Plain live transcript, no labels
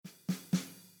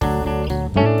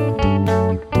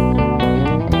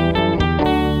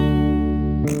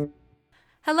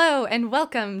Hello and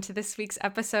welcome to this week's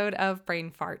episode of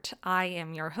Brain Fart. I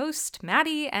am your host,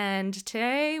 Maddi, and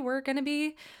today we're going to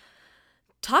be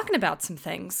talking about some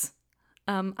things.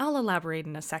 I'll elaborate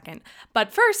in a second.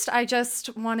 But first, I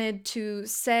just wanted to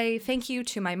say thank you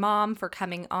to my mom for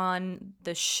coming on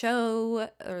the show,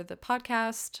 or the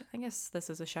podcast, I guess this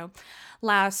is a show,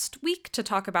 last week to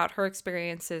talk about her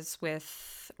experiences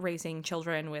with raising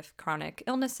children with chronic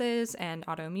illnesses and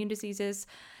autoimmune diseases.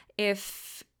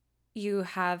 If you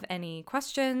have any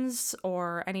questions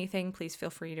or anything, please feel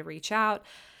free to reach out.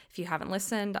 If you haven't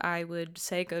listened, I would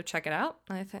say go check it out.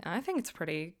 I think it's a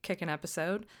pretty kickin'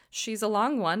 episode. She's a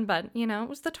long one, but, it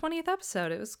was the 20th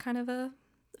episode. It was kind of a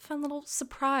fun little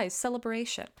surprise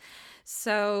celebration.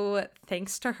 So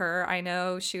thanks to her. I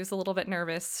know she was a little bit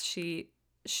nervous. She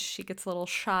gets a little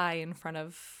shy in front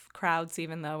of crowds,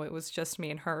 even though it was just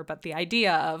me and her. But the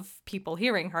idea of people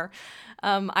hearing her,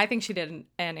 I think she did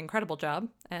an incredible job,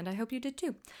 and I hope you did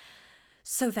too.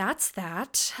 So that's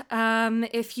that.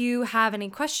 If you have any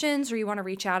questions or you want to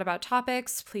reach out about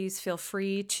topics, please feel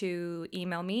free to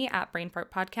email me at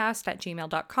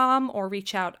brainfartpodcast@gmail.com or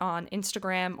reach out on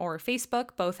Instagram or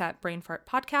Facebook, both at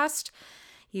brainfartpodcast.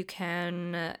 You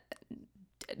can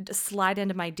slide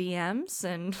into my DMs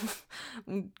and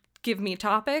give me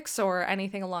topics or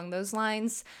anything along those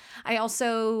lines. I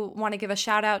also want to give a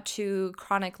shout out to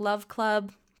Chronic Love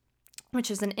Club,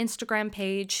 which is an Instagram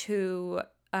page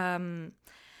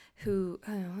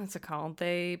what's it called?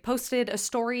 They posted a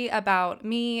story about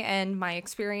me and my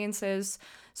experiences.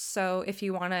 So if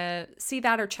you want to see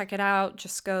that or check it out,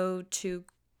 just go to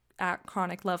at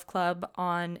Chronic Love Club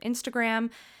on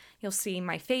Instagram. You'll see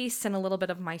my face and a little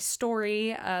bit of my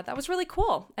story. That was really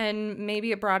cool. And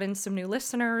maybe it brought in some new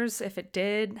listeners. If it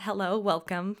did, hello,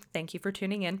 welcome. Thank you for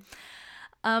tuning in.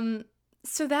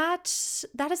 So that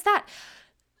is that.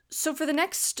 So for the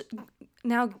next,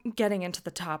 now getting into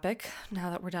the topic, now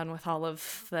that we're done with all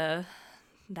of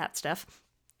that stuff,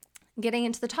 getting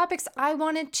into the topics, I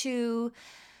wanted to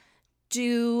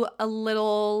do a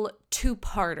little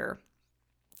two-parter.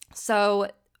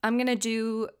 So I'm going to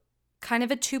do kind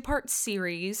of a two-part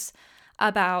series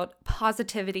about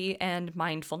positivity and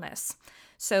mindfulness.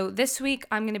 So this week,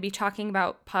 I'm going to be talking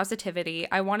about positivity.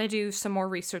 I want to do some more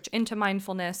research into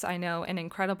mindfulness. I know an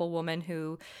incredible woman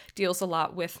who deals a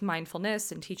lot with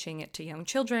mindfulness and teaching it to young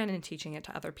children and teaching it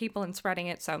to other people and spreading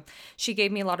it. So she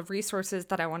gave me a lot of resources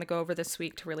that I want to go over this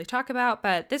week to really talk about.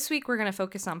 But this week, we're going to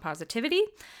focus on positivity.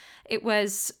 It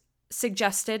was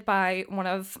suggested by one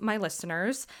of my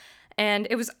listeners, and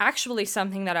it was actually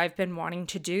something that I've been wanting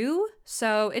to do.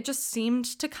 So it just seemed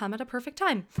to come at a perfect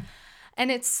time.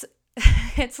 And it's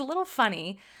a little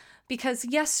funny because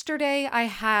yesterday I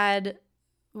had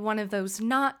one of those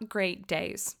not great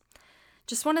days.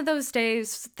 Just one of those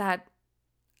days that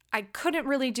I couldn't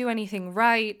really do anything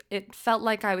right. It felt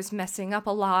like I was messing up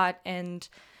a lot, and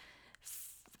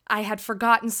I had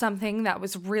forgotten something that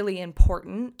was really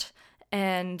important,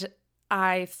 and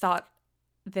I thought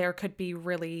there could be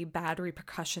really bad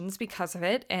repercussions because of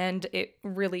it, and it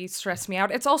really stressed me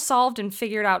out. It's all solved and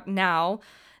figured out now.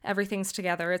 Everything's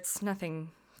together. It's nothing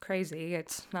crazy.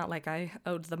 It's not like I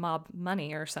owed the mob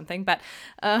money or something, but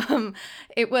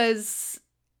it was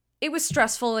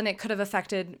stressful, and it could have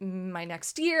affected my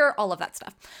next year, all of that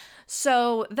stuff.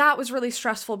 So that was really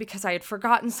stressful because I had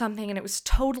forgotten something, and it was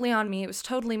totally on me. It was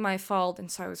totally my fault, and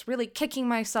so I was really kicking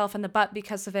myself in the butt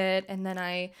because of it. And then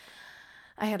I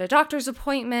had a doctor's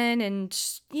appointment, and,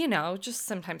 just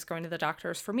sometimes going to the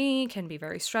doctors for me can be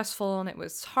very stressful, and it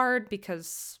was hard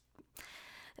because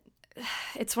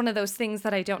it's one of those things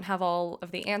that I don't have all of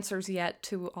the answers yet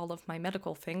to all of my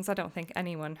medical things. I don't think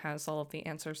anyone has all of the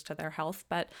answers to their health,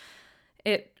 but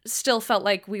it still felt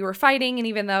like we were fighting. And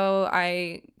even though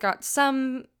I got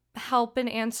some help and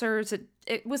answers,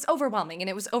 it was overwhelming, and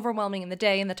it was overwhelming in the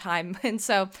day and the time. And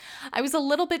so I was a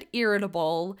little bit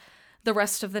irritable the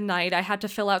rest of the night. I had to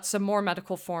fill out some more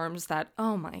medical forms that,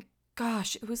 oh my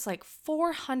gosh, it was like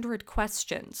 400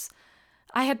 questions.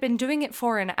 I had been doing it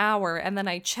for an hour, and then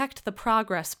I checked the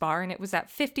progress bar, and it was at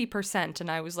 50%, and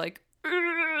I was like,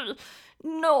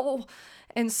 no.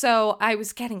 And so I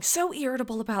was getting so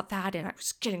irritable about that, and I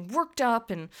was getting worked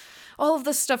up, and all of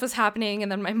this stuff was happening.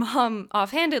 And then my mom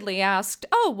offhandedly asked,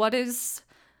 oh, what is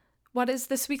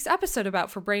this week's episode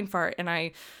about for Brain Fart? And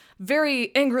I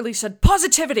very angrily said,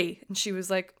 positivity. And she was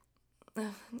like,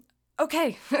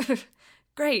 okay,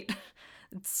 great.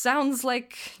 It sounds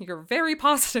like you're very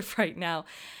positive right now.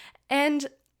 And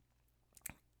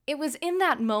it was in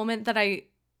that moment that I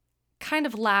kind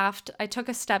of laughed. I took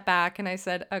a step back and I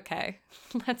said, okay,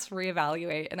 let's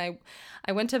reevaluate. And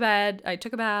I went to bed, I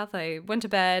took a bath, I went to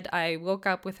bed, I woke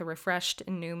up with a refreshed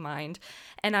and new mind.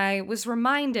 And I was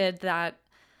reminded that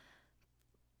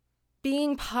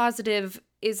being positive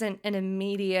isn't an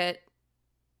immediate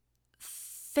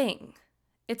thing.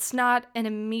 It's not an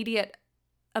immediate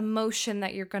emotion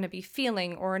that you're going to be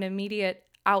feeling or an immediate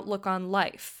outlook on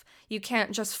life. You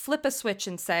can't just flip a switch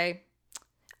and say,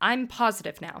 I'm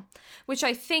positive now, which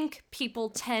I think people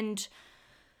tend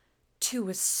to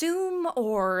assume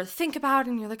or think about,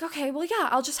 and you're like, okay, well, yeah,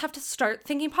 I'll just have to start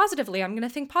thinking positively. I'm going to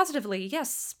think positively.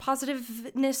 Yes,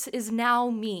 positiveness is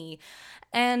now me.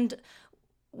 And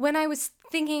when I was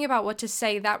thinking about what to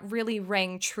say, that really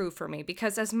rang true for me,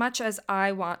 because as much as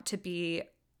I want to be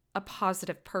a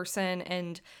positive person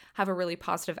and have a really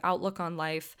positive outlook on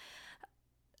life,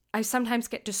 I sometimes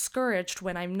get discouraged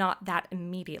when I'm not that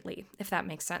immediately, if that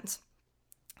makes sense.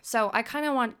 So I kind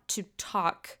of want to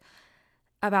talk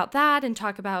about that and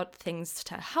talk about things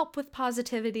to help with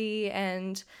positivity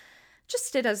and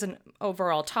just it as an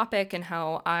overall topic and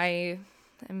how I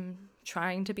am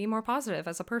trying to be more positive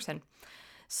as a person.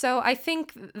 So I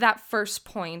think that first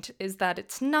point is that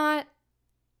it's not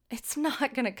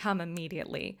going to come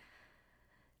immediately.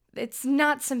 It's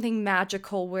not something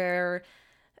magical where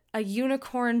a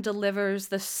unicorn delivers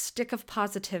the stick of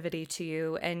positivity to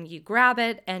you and you grab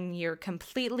it and you're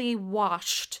completely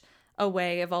washed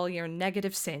away of all your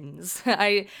negative sins.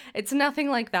 It's nothing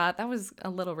like that. That was a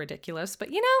little ridiculous, but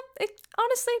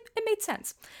honestly, it made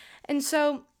sense. And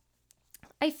so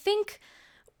I think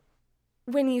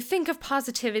when you think of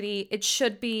positivity, it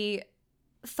should be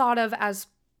thought of as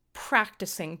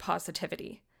practicing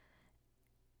positivity,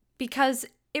 because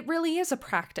it really is a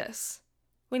practice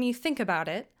when you think about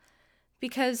it,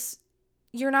 because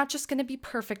you're not just going to be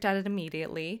perfect at it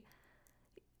immediately.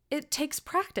 It takes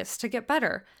practice to get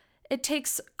better. It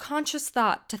takes conscious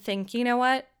thought to think, you know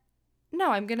what?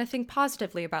 No, I'm going to think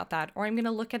positively about that, or I'm going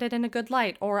to look at it in a good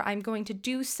light, or I'm going to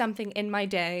do something in my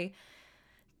day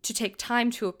to take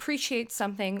time to appreciate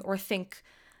something or think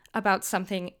about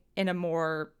something in a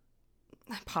more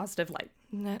positive light.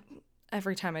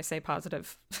 Every time I say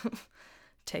positive,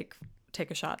 take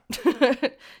a shot.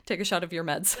 Take a shot of your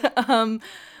meds.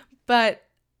 But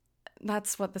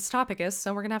that's what this topic is,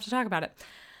 so we're going to have to talk about it.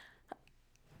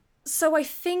 So I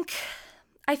think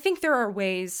there are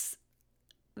ways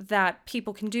that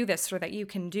people can do this, or that you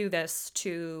can do this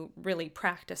to really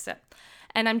practice it.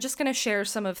 And I'm just going to share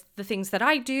some of the things that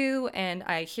I do and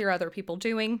I hear other people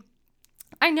doing.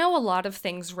 I know a lot of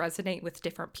things resonate with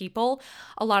different people.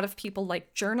 A lot of people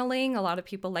like journaling. A lot of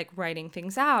people like writing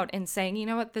things out and saying, you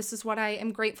know what, this is what I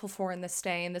am grateful for in this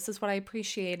day, and this is what I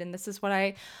appreciate, and this is what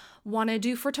I want to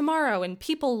do for tomorrow. And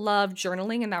people love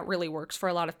journaling, and that really works for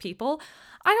a lot of people.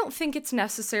 I don't think it's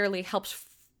necessarily helped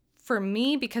for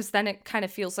me, because then it kind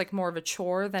of feels like more of a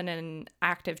chore than an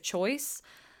active choice.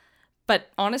 But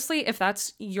honestly, if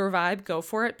that's your vibe, go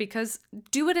for it, because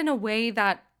do it in a way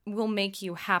that will make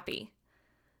you happy.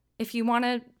 If you want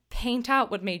to paint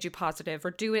out what made you positive,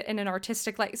 or do it in an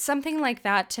artistic, something like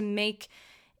that, to make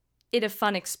it a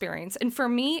fun experience. And for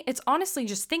me, it's honestly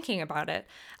just thinking about it.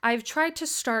 I've tried to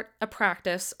start a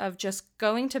practice of just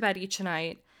going to bed each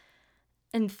night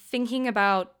and thinking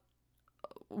about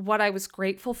what I was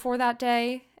grateful for that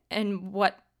day and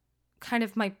what kind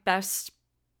of my best,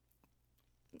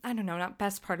 not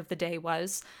best part of the day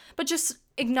was, but just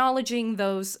acknowledging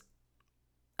those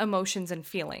emotions and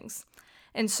feelings.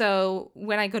 And so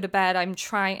when I go to bed, I'm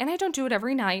trying, and I don't do it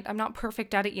every night. I'm not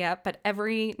perfect at it yet, but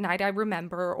every night I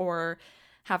remember or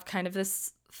have kind of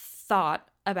this thought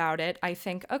about it. I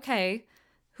think, okay,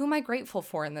 who am I grateful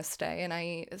for in this day?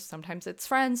 And sometimes it's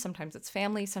friends, sometimes it's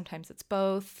family, sometimes it's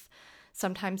both.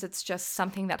 Sometimes it's just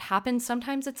something that happened.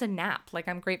 Sometimes it's a nap.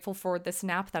 I'm grateful for this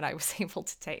nap that I was able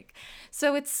to take.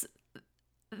 So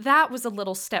that was a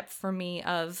little step for me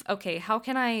of, okay, how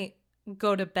can I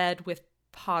go to bed with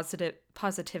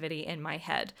positivity in my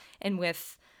head and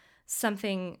with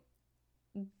something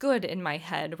good in my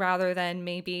head, rather than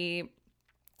maybe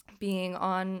being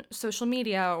on social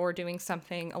media or doing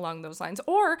something along those lines.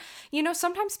 Or,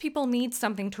 sometimes people need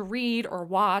something to read or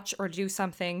watch or do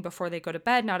something before they go to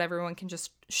bed. Not everyone can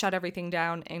just shut everything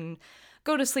down and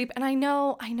go to sleep. And I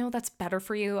know that's better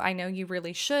for you. I know you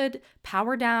really should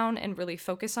power down and really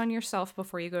focus on yourself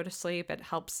before you go to sleep. It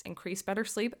helps increase better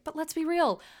sleep. But let's be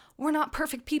real. We're not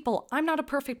perfect people. I'm not a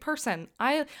perfect person.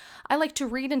 I like to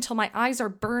read until my eyes are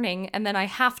burning, and then I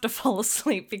have to fall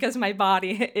asleep because my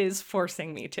body is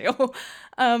forcing me to.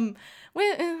 I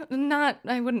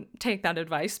wouldn't take that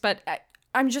advice, but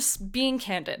I'm just being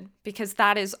candid because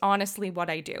that is honestly what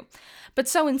I do. But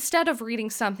so instead of reading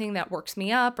something that works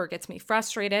me up or gets me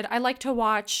frustrated, I like to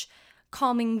watch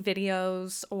calming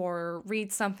videos or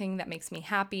read something that makes me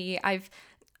happy. I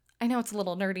know it's a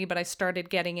little nerdy, but I started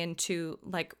getting into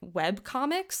like web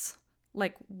comics,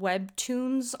 like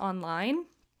webtoons online.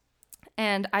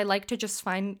 And I like to just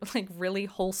find like really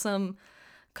wholesome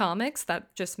comics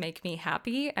that just make me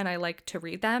happy, and I like to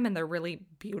read them, and they're really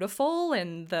beautiful,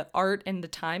 and the art and the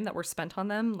time that were spent on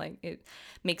them, like, it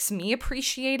makes me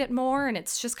appreciate it more, and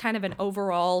it's just kind of an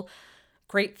overall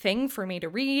great thing for me to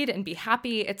read and be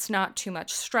happy. It's not too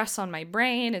much stress on my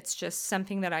brain. It's just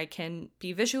something that I can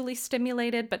be visually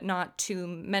stimulated but not too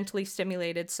mentally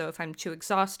stimulated, so if I'm too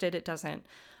exhausted it doesn't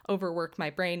overwork my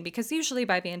brain, because usually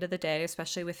by the end of the day,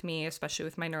 especially with me, especially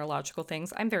with my neurological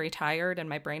things, I'm very tired and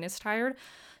my brain is tired.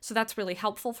 So that's really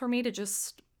helpful for me to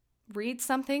just read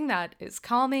something that is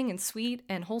calming and sweet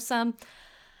and wholesome,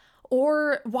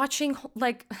 or watching,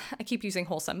 like, I keep using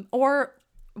wholesome, or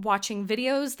watching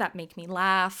videos that make me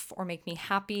laugh or make me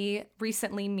happy.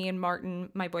 Recently, me and Martin,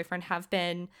 my boyfriend,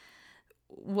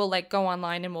 we'll like go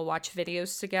online and we'll watch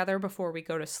videos together before we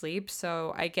go to sleep.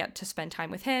 So I get to spend time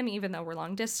with him, even though we're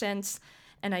long distance,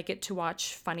 and I get to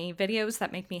watch funny videos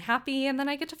that make me happy, and then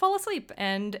I get to fall asleep,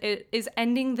 and it is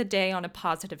ending the day on a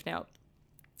positive note.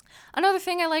 Another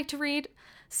thing I like to read,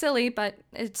 silly, but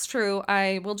it's true,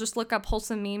 I will just look up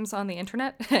wholesome memes on the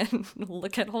internet and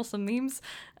look at wholesome memes.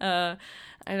 I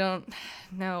don't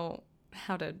know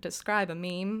how to describe a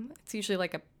meme. It's usually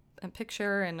like a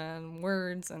picture and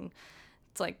words, and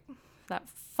it's like that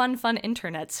fun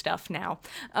internet stuff now.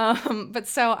 But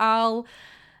so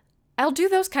I'll do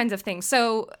those kinds of things.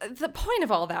 So the point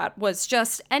of all that was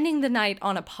just ending the night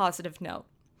on a positive note.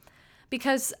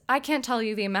 Because I can't tell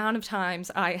you the amount of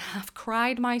times I have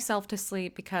cried myself to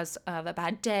sleep because of a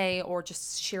bad day, or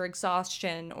just sheer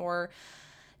exhaustion, or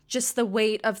just the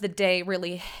weight of the day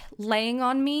really laying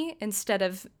on me, instead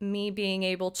of me being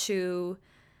able to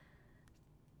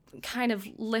kind of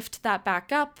lift that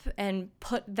back up and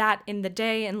put that in the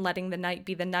day, and letting the night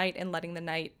be the night, and letting the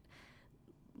night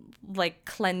like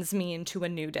cleanse me into a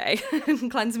new day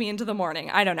cleanse me into the morning.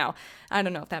 I don't know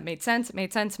if that made sense. It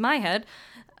made sense in my head.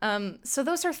 So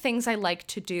those are things I like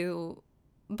to do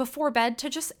before bed to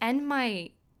just end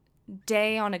my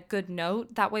day on a good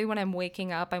note. That way when I'm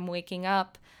waking up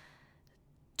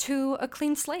to a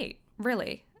clean slate,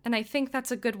 really. And I think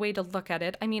that's a good way to look at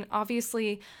it. I mean,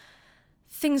 obviously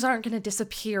things aren't going to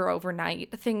disappear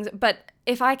overnight, but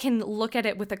if I can look at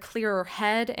it with a clearer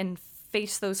head and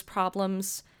face those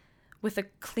problems with a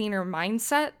cleaner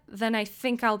mindset, then I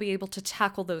think I'll be able to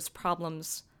tackle those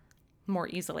problems more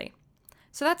easily.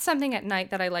 So that's something at night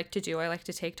that I like to do. I like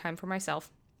to take time for myself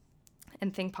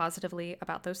and think positively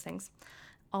about those things.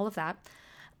 All of that.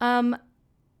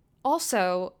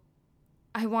 Also,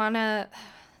 I want to,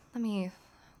 let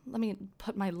me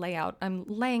put my layout. I'm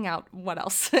laying out what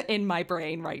else in my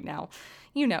brain right now.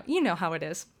 You know how it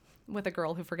is with a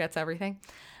girl who forgets everything.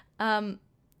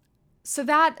 So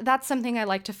that's something I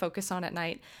like to focus on at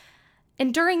night.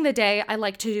 And during the day, I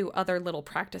like to do other little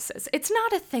practices. It's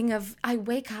not a thing of I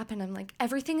wake up and I'm like,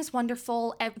 everything is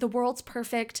wonderful, the world's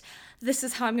perfect, this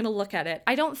is how I'm going to look at it.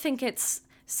 I don't think it's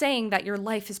saying that your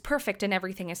life is perfect and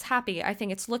everything is happy. I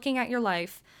think it's looking at your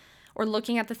life, or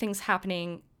looking at the things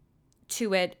happening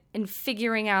to it, and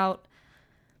figuring out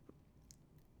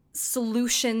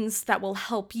solutions that will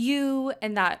help you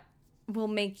and that will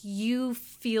make you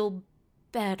feel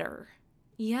better.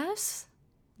 Yes?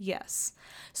 Yes.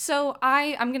 So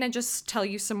I'm going to just tell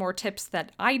you some more tips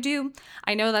that I do.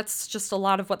 I know that's just a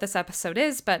lot of what this episode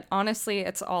is, but honestly,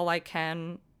 it's all I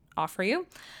can offer you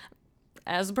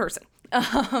as a person.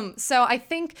 So I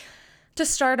think to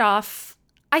start off,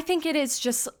 I think it is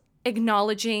just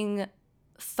acknowledging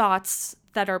thoughts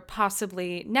that are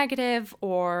possibly negative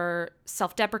or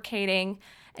self-deprecating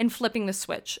and flipping the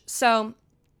switch. So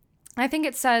I think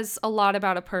it says a lot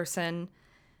about a person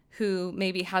who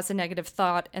maybe has a negative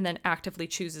thought and then actively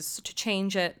chooses to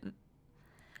change it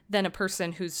than a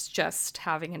person who's just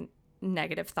having a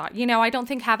negative thought. I don't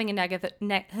think having a negative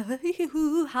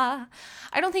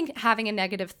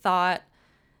thought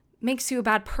makes you a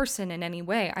bad person in any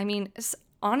way. I mean,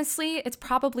 honestly, it's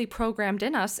probably programmed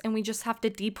in us, and we just have to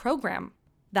deprogram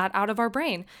that out of our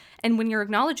brain. And when you're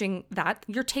acknowledging that,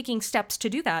 you're taking steps to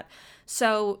do that.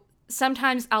 So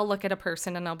sometimes I'll look at a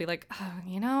person and I'll be like,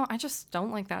 oh, I just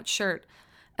don't like that shirt.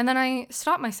 And then I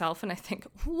stop myself and I think,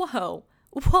 whoa,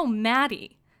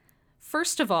 Maddi.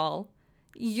 First of all,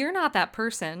 you're not that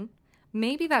person.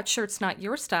 Maybe that shirt's not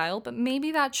your style, but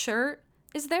maybe that shirt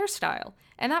is their style.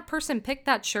 And that person picked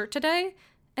that shirt today,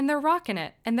 and they're rocking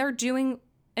it and they're doing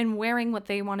and wearing what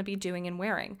they want to be doing and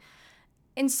wearing.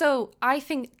 And so I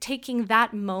think taking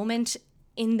that moment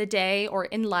in the day or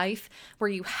in life where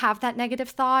you have that negative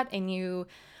thought and you,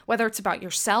 whether it's about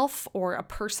yourself or a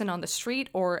person on the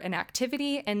street or an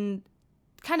activity, and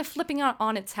kind of flipping it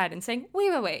on its head and saying,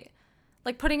 wait,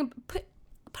 like putting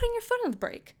your foot on the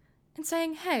brake and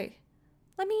saying, hey,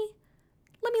 let me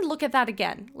look at that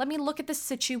again. Let me look at this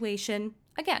situation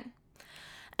again.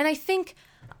 And I think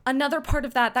another part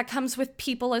of that comes with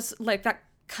people is like that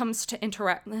comes to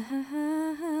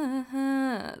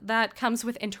that comes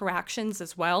with interactions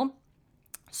as well.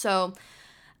 So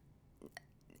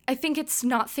I think it's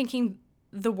not thinking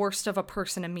the worst of a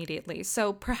person immediately.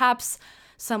 So perhaps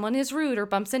someone is rude or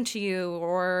bumps into you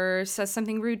or says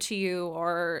something rude to you,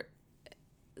 or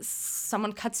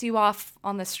someone cuts you off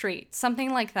on the street,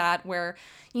 something like that, where,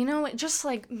 you know, it just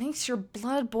like makes your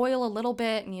blood boil a little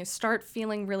bit and you start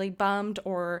feeling really bummed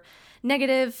or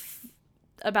negative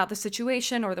about the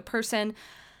situation or the person,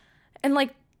 and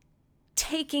like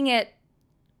taking it,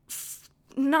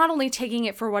 not only taking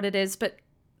it for what it is, but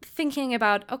thinking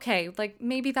about, okay, like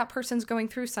maybe that person's going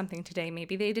through something today.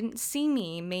 Maybe they didn't see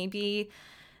me. Maybe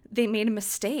they made a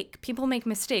mistake. People make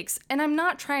mistakes. And I'm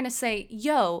not trying to say,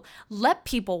 yo, let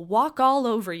people walk all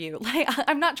over you. Like,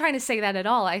 I'm not trying to say that at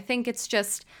all. I think it's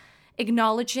just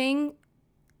acknowledging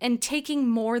and taking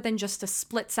more than just a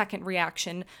split-second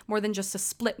reaction, more than just a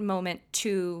split moment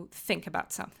to think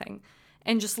about something,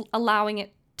 and just allowing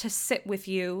it to sit with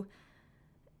you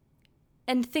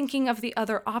and thinking of the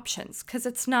other options, because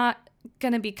it's not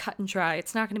going to be cut and dry.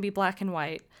 It's not going to be black and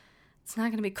white. It's not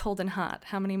going to be cold and hot.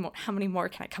 How many more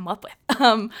can I come up with?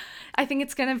 I think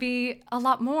it's going to be a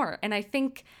lot more. And I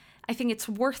think it's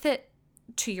worth it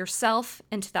to yourself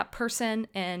and to that person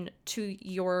and to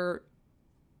your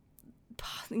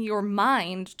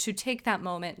mind to take that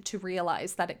moment to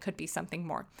realize that it could be something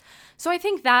more. So I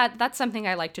think that's something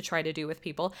I like to try to do with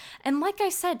people. And like I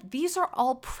said, these are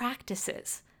all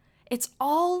practices. It's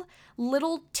all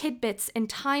little tidbits and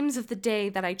times of the day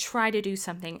that I try to do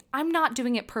something. I'm not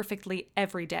doing it perfectly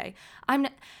every day.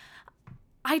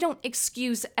 I don't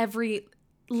excuse every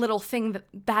little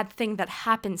bad thing that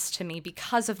happens to me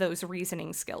because of those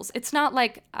reasoning skills. It's not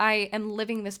like I am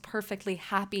living this perfectly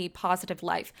happy, positive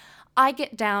life. I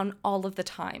get down all of the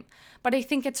time, but I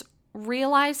think it's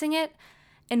realizing it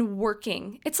and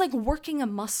working. It's like working a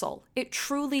muscle. It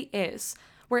truly is,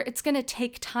 where it's going to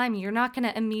take time. You're not going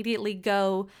to immediately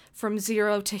go from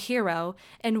 0 to hero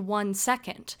in 1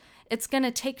 second. It's going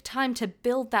to take time to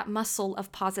build that muscle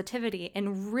of positivity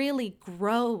and really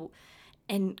grow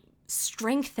and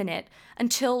strengthen it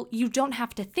until you don't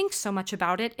have to think so much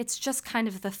about it. It's just kind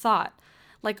of the thought,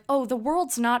 like, oh, the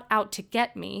world's not out to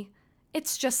get me.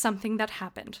 It's just something that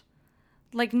happened.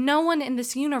 Like, no one in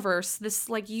this universe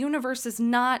is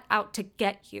not out to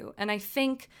get you. And I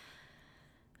think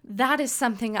that is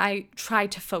something I try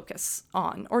to focus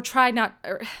on,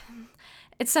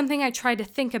 it's something I try to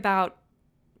think about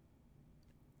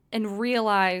and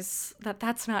realize that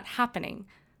that's not happening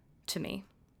to me.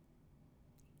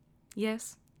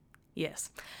 Yes.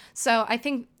 So I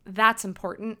think that's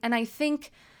important. And I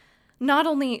think not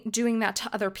only doing that to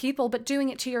other people, but doing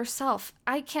it to yourself.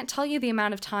 I can't tell you the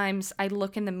amount of times I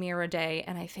look in the mirror a day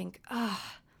and I think,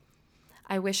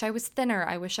 I wish I was thinner.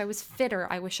 I wish I was fitter.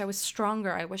 I wish I was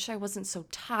stronger. I wish I wasn't so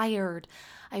tired.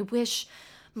 I wish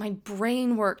my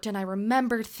brain worked and I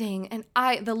remembered things. And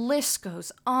the list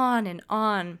goes on and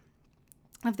on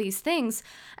of these things.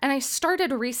 And I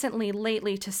started recently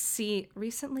lately,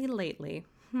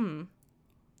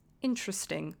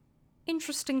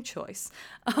 interesting choice.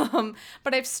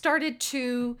 But I've started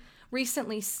to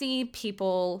recently see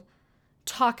people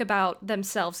talk about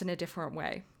themselves in a different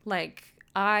way. Like,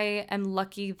 I am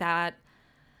lucky that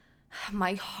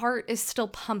my heart is still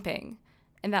pumping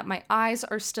and that my eyes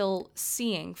are still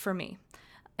seeing for me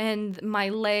and my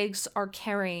legs are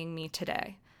carrying me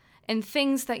today. And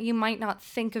things that you might not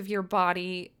think of your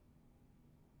body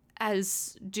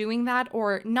as doing that,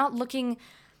 or not looking.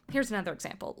 Here's another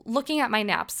example. Looking at my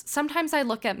naps. Sometimes I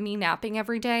look at me napping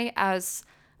every day as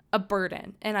a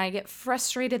burden, and I get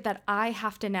frustrated that I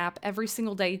have to nap every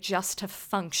single day just to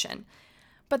function.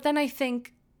 But then I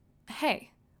think,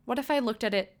 hey, what if I looked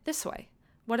at it this way?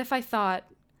 What if I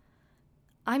thought,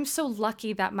 I'm so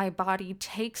lucky that my body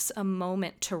takes a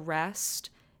moment to rest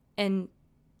and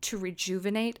to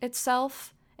rejuvenate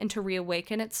itself and to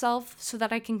reawaken itself so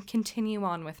that I can continue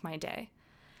on with my day.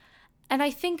 And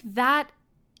I think that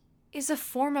is a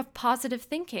form of positive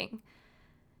thinking,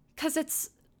 because it's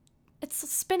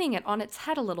spinning it on its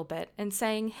head a little bit and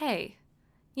saying, hey,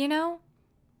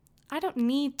 I don't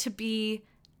need to be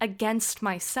against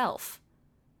myself.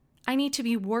 I need to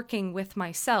be working with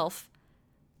myself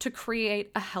to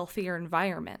create a healthier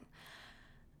environment.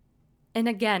 And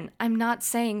again, I'm not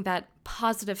saying that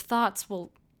positive thoughts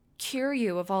will cure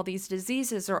you of all these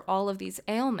diseases or all of these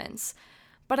ailments,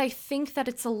 but I think that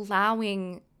it's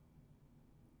allowing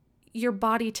your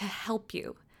body to help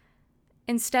you.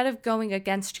 Instead of going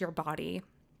against your body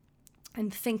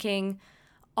and thinking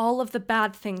all of the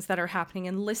bad things that are happening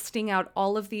and listing out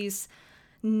all of these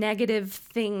negative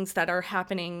things that are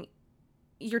happening,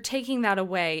 you're taking that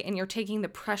away and you're taking the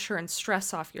pressure and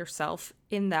stress off yourself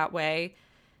in that way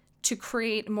to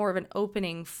create more of an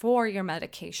opening for your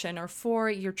medication or for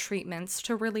your treatments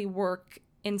to really work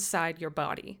inside your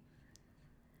body.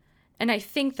 And I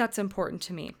think that's important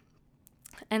to me.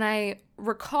 And I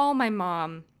recall my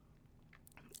mom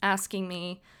asking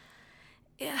me,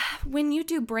 when you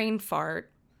do brain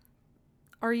fart,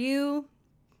 are you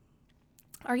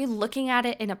looking at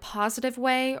it in a positive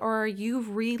way, or are you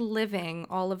reliving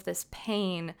all of this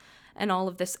pain and all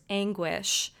of this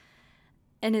anguish?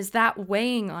 And is that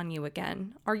weighing on you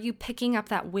again? Are you picking up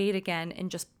that weight again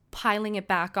and just piling it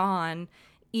back on,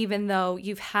 even though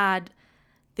you've had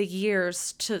the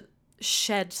years to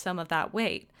shed some of that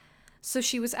weight? So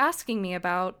she was asking me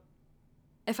about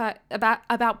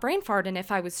brain fart and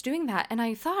if I was doing that. And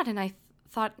I thought,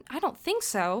 I don't think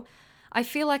so. I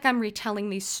feel like I'm retelling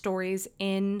these stories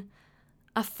in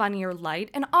a funnier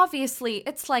light. And obviously,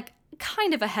 it's like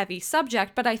kind of a heavy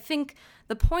subject, but I think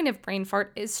the point of brain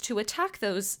fart is to attack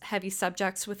those heavy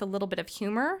subjects with a little bit of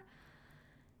humor.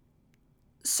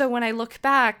 So when I look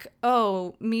back,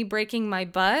 me breaking my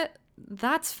butt,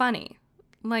 that's funny.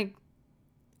 Like,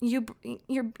 you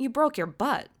broke your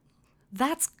butt.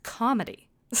 That's comedy.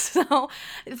 So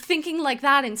thinking like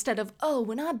that instead of,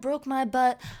 when I broke my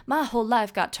butt, my whole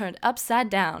life got turned upside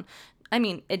down. I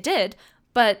mean, it did,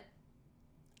 but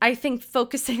I think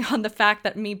focusing on the fact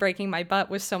that me breaking my butt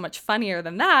was so much funnier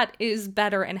than that is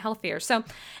better and healthier. So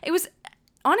it was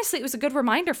a good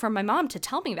reminder from my mom to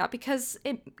tell me that, because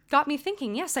it got me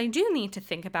thinking, yes, I do need to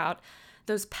think about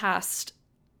those past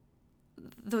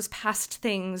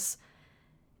things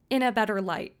in a better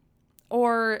light,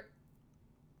 or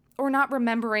not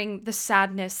remembering the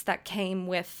sadness that came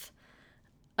with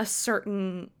a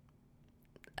certain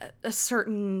I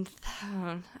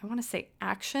want to say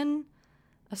action,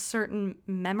 a certain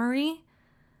memory.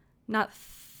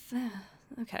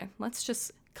 Okay, let's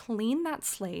just clean that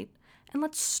slate and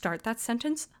let's start that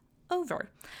sentence over.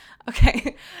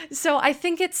 Okay, so I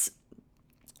think it's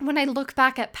when I look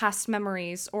back at past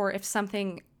memories, or if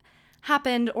something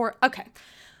happened, or okay,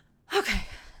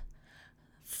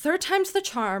 third time's the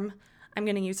charm. I'm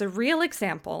going to use a real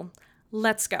example.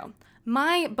 Let's go.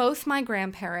 Both my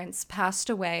grandparents passed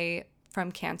away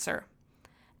from cancer.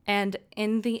 And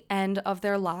in the end of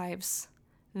their lives,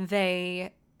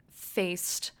 they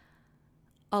faced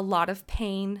a lot of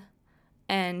pain,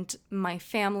 and my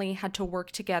family had to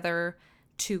work together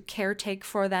to caretake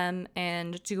for them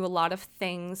and do a lot of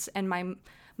things. And my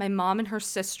mom and her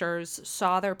sisters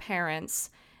saw their parents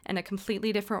in a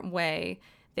completely different way.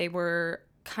 They were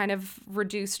kind of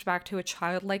reduced back to a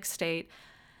childlike state.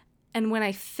 And when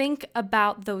I think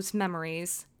about those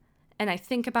memories and I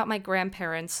think about my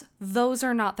grandparents, those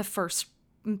are not the first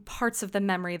parts of the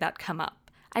memory that come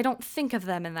up. I don't think of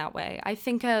them in that way. I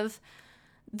think of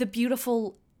the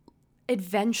beautiful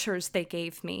adventures they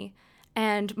gave me,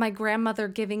 and my grandmother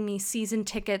giving me season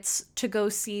tickets to go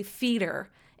see theater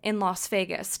in Las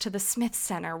Vegas, to the Smith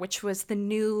Center, which was the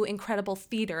new incredible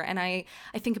theater. And I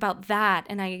think about that,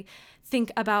 and I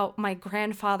think about my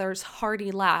grandfather's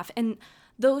hearty laugh. And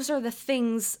those are the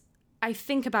things I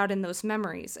think about in those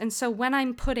memories. And so when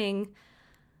I'm putting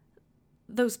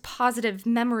those positive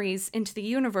memories into the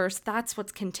universe, that's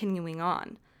what's continuing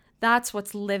on. That's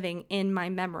what's living in my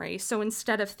memory. So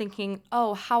instead of thinking,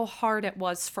 how hard it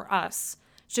was for us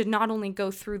to not only go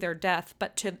through their death,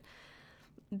 but to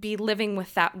be living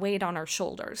with that weight on our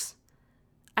shoulders,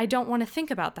 I don't want to think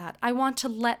about that. I want to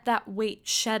let that weight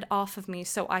shed off of me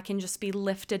so I can just be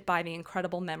lifted by the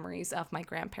incredible memories of my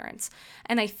grandparents.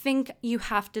 And I think you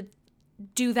have to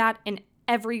do that in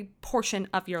every portion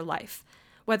of your life,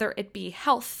 whether it be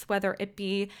health, whether it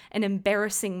be an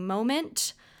embarrassing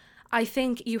moment. I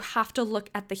think you have to look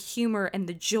at the humor and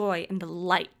the joy and the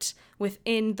light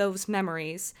within those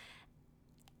memories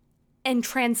and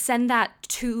transcend that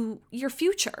to your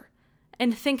future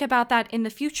and think about that in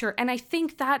the future. And I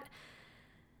think that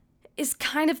is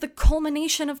kind of the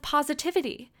culmination of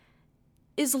positivity,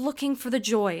 is looking for the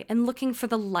joy and looking for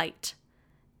the light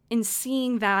and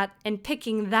seeing that and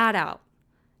picking that out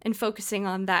and focusing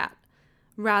on that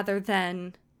rather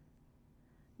than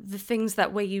the things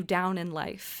that weigh you down in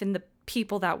life and the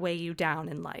people that weigh you down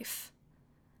in life.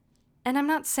 And I'm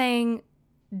not saying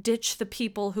ditch the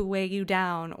people who weigh you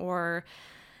down or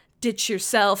ditch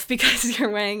yourself because you're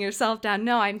weighing yourself down.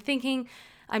 No, I'm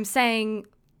saying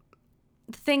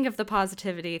think of the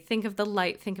positivity, think of the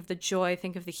light, think of the joy,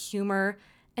 think of the humor,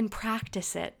 and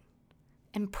practice it.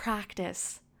 And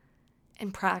practice.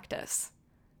 And practice.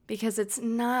 Because it's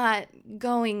not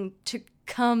going to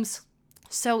come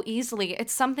so easily.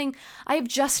 It's something I've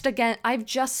just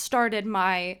started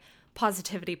my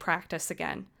positivity practice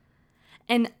again.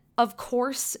 And of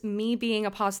course, me being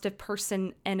a positive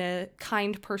person and a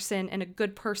kind person and a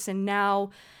good person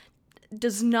now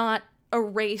does not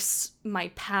erase my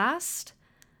past,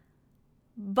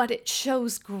 but it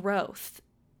shows growth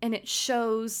and it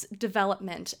shows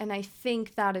development. And I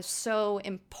think that is so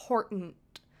important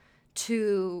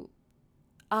to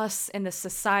us and the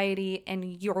society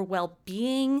and your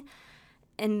well-being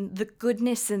and the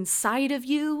goodness inside of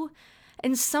you.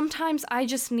 And sometimes I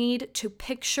just need to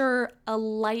picture a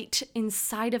light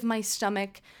inside of my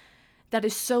stomach that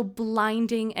is so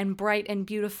blinding and bright and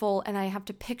beautiful, and I have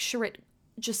to picture it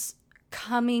just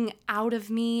coming out of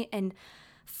me and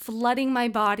flooding my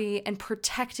body and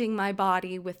protecting my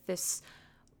body with this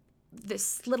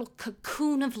little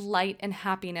cocoon of light and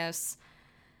happiness.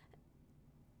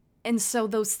 And so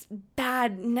those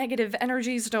bad negative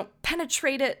energies don't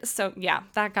penetrate it. So yeah,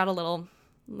 that got a little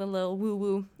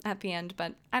woo-woo at the end,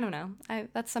 but I don't know.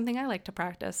 That's something I like to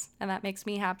practice, and that makes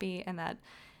me happy, and that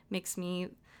makes me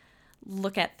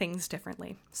look at things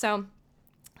differently. So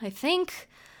I think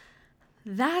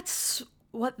that's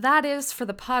what that is for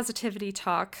the positivity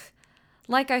talk.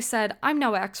 Like I said, I'm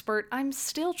no expert. I'm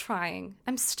still trying.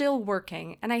 I'm still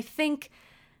working. And I think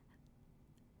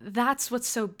that's what's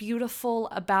so beautiful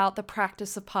about the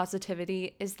practice of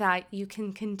positivity is that you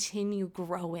can continue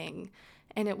growing,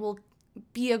 and it will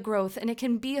be a growth, and it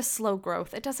can be a slow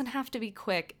growth. It doesn't have to be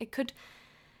quick. It could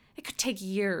take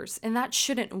years, and that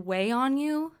shouldn't weigh on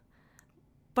you,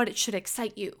 but it should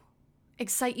excite you.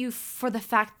 Excite you for the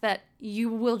fact that you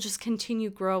will just continue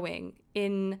growing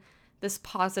in this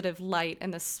positive light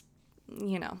and this,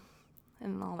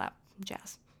 and all that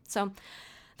jazz. So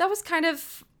that was kind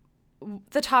of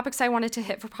the topics I wanted to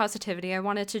hit for positivity. I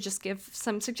wanted to just give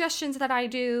some suggestions that I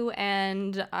do,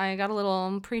 and I got a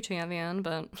little preachy at the end,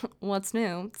 but what's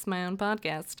new? It's my own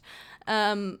podcast.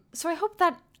 So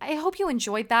I hope you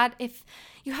enjoyed that. If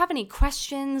you have any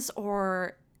questions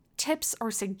or tips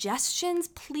or suggestions,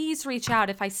 please reach out.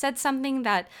 If I said something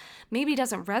that maybe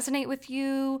doesn't resonate with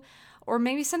you, or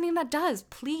maybe something that does,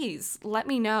 please let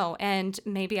me know, and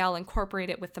maybe I'll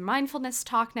incorporate it with the mindfulness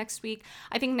talk next week.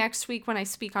 I think next week when I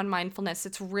speak on mindfulness,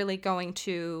 it's really going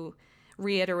to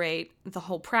reiterate the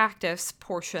whole practice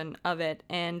portion of it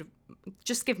and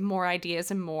just give more ideas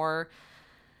and more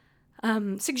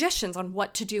suggestions on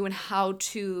what to do and how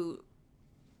to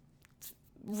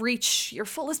reach your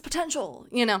fullest potential,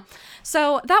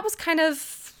 So that was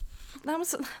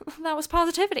that was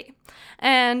positivity.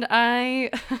 And I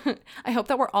hope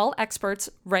that we're all experts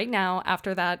right now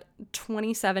after that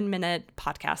 27-minute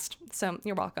podcast. So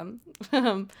you're welcome.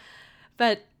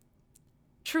 But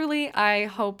truly, I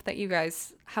hope that you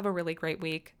guys have a really great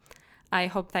week. I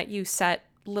hope that you set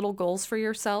little goals for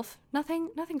yourself. Nothing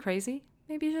crazy.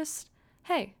 Maybe just,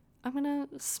 hey, I'm going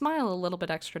to smile a little bit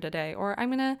extra today, or I'm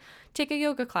going to take a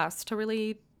yoga class to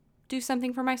really do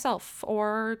something for myself,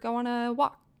 or go on a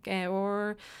walk,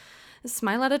 or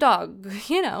smile at a dog,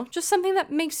 just something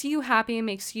that makes you happy and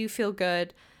makes you feel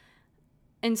good,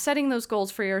 and setting those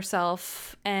goals for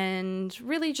yourself, and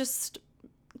really just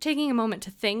taking a moment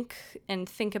to think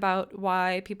about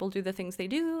why people do the things they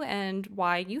do and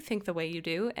why you think the way you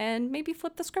do, and maybe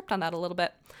flip the script on that a little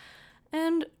bit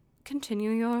and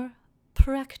continue your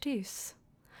practice.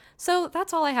 So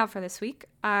that's all I have for this week.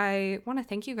 I want to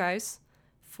thank you guys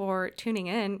for tuning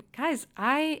in. Guys,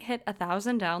 I hit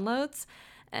 1,000 downloads,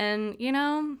 and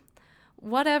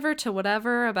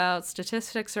whatever about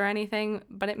statistics or anything,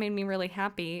 but it made me really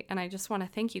happy, and I just want to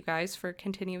thank you guys for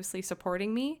continuously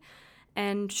supporting me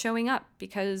and showing up,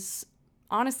 because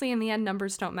honestly, in the end,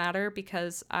 numbers don't matter,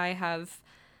 because I have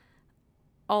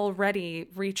already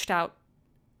reached out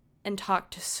and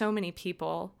talked to so many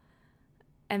people,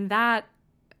 and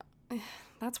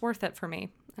that's worth it for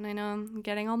me. And I know I'm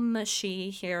getting all mushy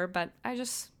here, but I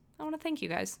want to thank you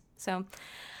guys. So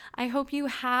I hope you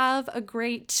have a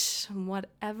great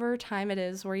whatever time it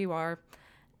is where you are,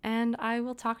 and I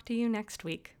will talk to you next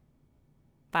week.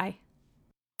 Bye.